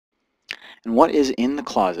And what is in the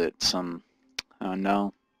closet? Some... Oh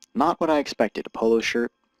no, not what I expected. A polo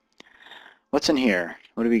shirt. What's in here?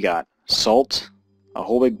 What do we got? Salt? A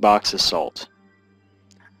whole big box of salt.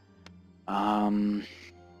 I'm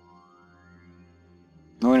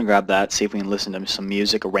gonna grab that, see if we can listen to some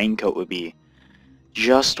music. A raincoat would be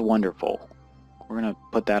just wonderful. We're gonna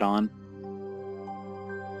put that on.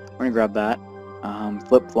 We're gonna grab that.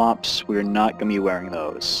 Flip-flops, we're not gonna be wearing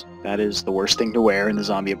those. That is the worst thing to wear in the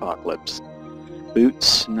zombie apocalypse.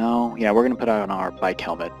 Boots, no. Yeah, we're gonna put on our bike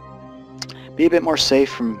helmet. Be a bit more safe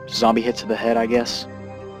from zombie hits to the head, I guess.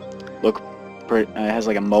 Look, it has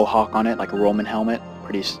like a mohawk on it, like a Roman helmet.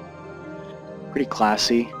 Pretty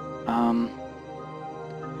classy.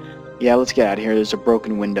 Yeah, let's get out of here. There's a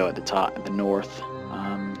broken window at the top, at the north.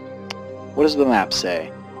 What does the map say?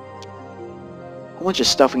 A whole bunch of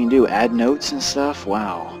stuff we can do. Add notes and stuff.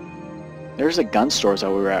 Wow. There's the gun stores that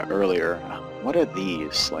we were at earlier. What are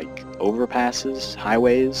these? Like overpasses?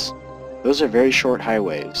 Highways? Those are very short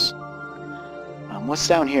highways. What's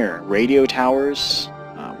down here? Radio towers?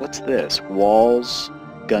 What's this? Walls?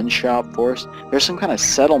 Gun shop? Forest? There's some kind of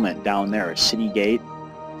settlement down there. A city gate.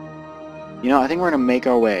 You know, I think we're gonna make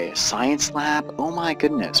our way. Science lab? Oh my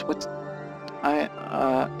goodness. What's...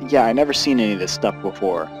 yeah, I never seen any of this stuff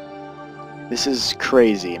before. This is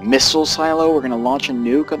crazy. Missile silo? We're gonna launch a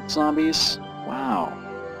nuke at zombies? Wow.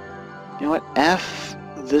 You know what? F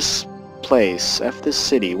this place. F this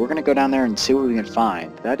city. We're gonna go down there and see what we can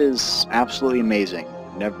find. That is absolutely amazing.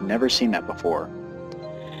 Never seen that before.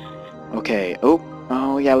 Okay.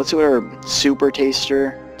 Oh yeah, let's do our super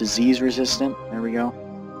taster. Disease resistant. There we go.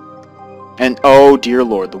 And oh dear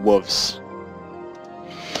lord, the wolves.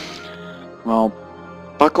 Well,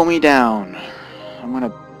 buckle me down. I'm gonna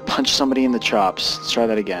punch somebody in the chops. Let's try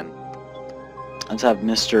that again. Let's have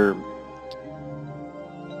Mr.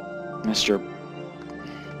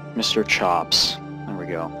 Chops. There we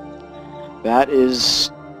go. That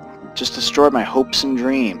is just destroyed my hopes and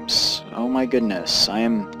dreams. Oh my goodness, I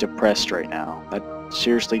am depressed right now. That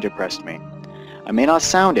seriously depressed me. I may not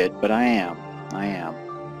sound it, but I am.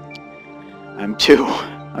 I'm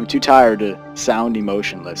too tired to sound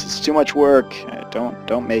emotionless. It's too much work.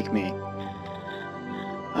 Don't make me.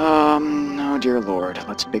 Oh dear lord.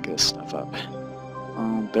 Let's pick this stuff up.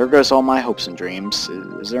 There goes all my hopes and dreams.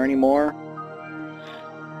 Is there any more?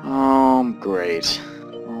 Great.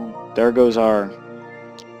 Well, there goes our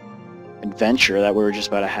adventure that we were just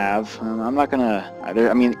about to have. I'm not gonna...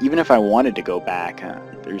 I mean, even if I wanted to go back,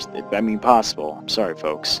 possible. I'm sorry,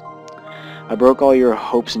 folks. I broke all your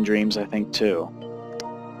hopes and dreams, I think, too.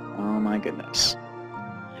 Oh my goodness.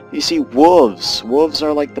 You see, wolves! Wolves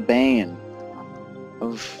are like the bane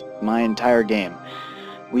of my entire game.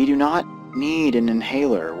 We do not need an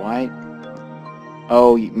inhaler. Why?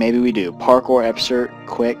 Oh, maybe we do. Parkour, Epsert,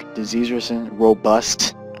 quick, disease resistant,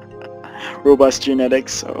 robust. Robust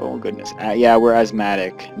genetics. Oh goodness. Yeah, we're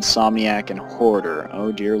asthmatic, insomniac, and hoarder.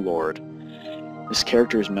 Oh dear lord. This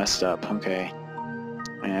character is messed up. Okay.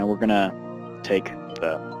 And we're gonna take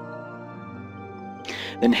the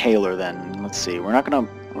inhaler then. Let's see. We're gonna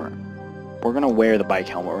wear the bike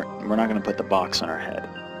helmet. We're not gonna put the box on our head.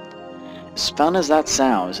 As fun as that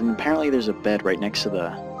sounds, and apparently there's a bed right next to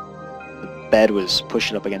the bed was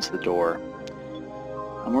pushed up against the door.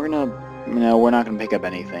 And we're not gonna pick up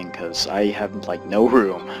anything because I have like no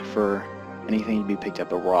room for anything to be picked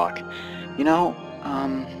up. A rock. You know,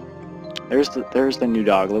 there's the new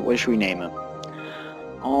dog. What should we name him?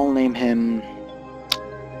 I'll name him...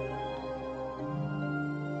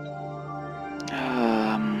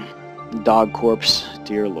 Dog Corpse.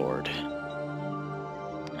 Dear Lord.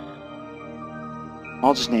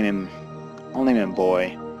 I'll name him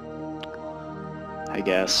Boy. I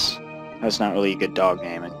guess. That's not really a good dog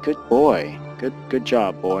name. And good boy. Good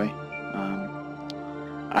job, Boy.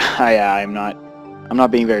 I'm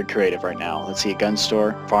not being very creative right now. Let's see, a gun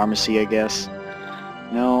store, pharmacy, I guess.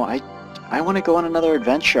 No, I want to go on another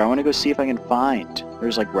adventure. I want to go see if I can find.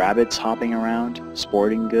 There's like rabbits hopping around,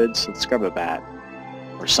 sporting goods. Let's grab a bat.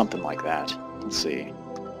 Or something like that. Let's see.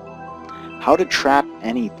 How to trap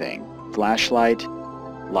anything. Flashlight,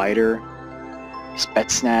 lighter,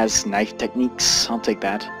 Spetsnaz knife techniques. I'll take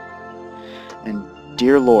that. And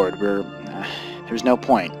dear lord, there's no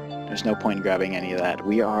point. There's no point in grabbing any of that.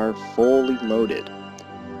 We are fully loaded.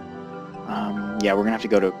 Yeah, we're gonna have to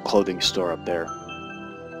go to a clothing store up there.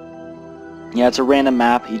 Yeah, it's a random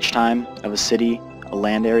map each time of a city, a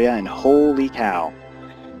land area, and holy cow.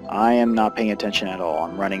 I am not paying attention at all.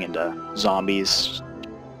 I'm running into zombies,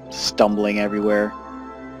 stumbling everywhere.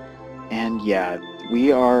 And yeah,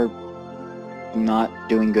 we are not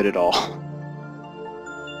doing good at all.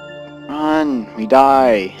 Run! We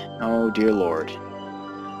die! Oh dear Lord.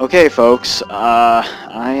 Okay, folks,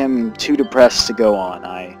 I am too depressed to go on.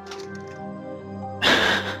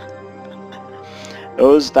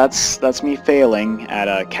 That's me failing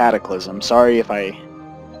at Cataclysm. Sorry if I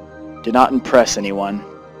did not impress anyone.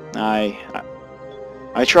 I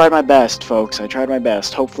tried my best, folks. I tried my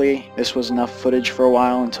best. Hopefully, this was enough footage for a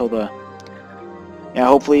while until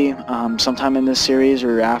hopefully, sometime in this series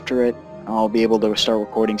or after it, I'll be able to start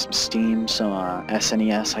recording some Steam, some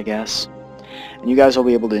SNES, I guess. And you guys will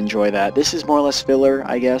be able to enjoy that. This is more or less filler,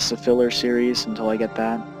 I guess, a filler series until I get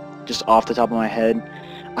that. Just off the top of my head.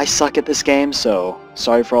 I suck at this game, so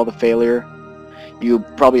sorry for all the failure. You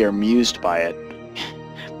probably are amused by it.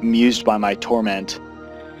 Amused by my torment.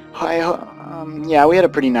 Yeah, we had a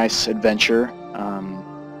pretty nice adventure.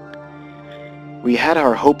 We had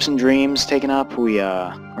our hopes and dreams taken up.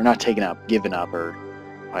 Or not taken up, given up, or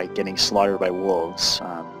by getting slaughtered by wolves.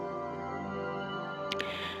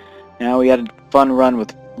 Now we had a fun run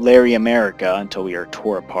with Larry America until we were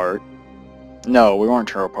tore apart. No, we weren't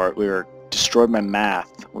tore apart. We were destroyed by math.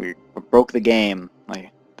 We broke the game.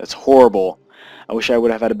 Like, that's horrible. I wish I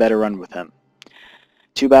would have had a better run with him.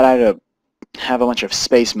 Too bad I had to have a bunch of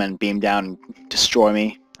spacemen beam down and destroy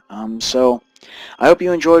me. So, I hope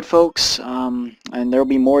you enjoyed, folks, and there'll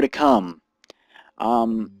be more to come.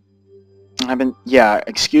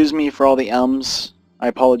 Excuse me for all the ums. I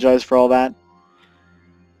apologize for all that.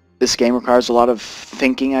 This game requires a lot of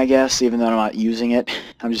thinking, I guess, even though I'm not using it.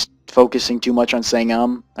 I'm just focusing too much on saying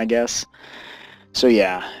I guess. So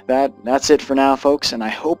yeah, that's it for now, folks, and I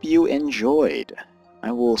hope you enjoyed.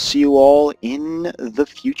 I will see you all in the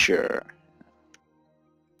future.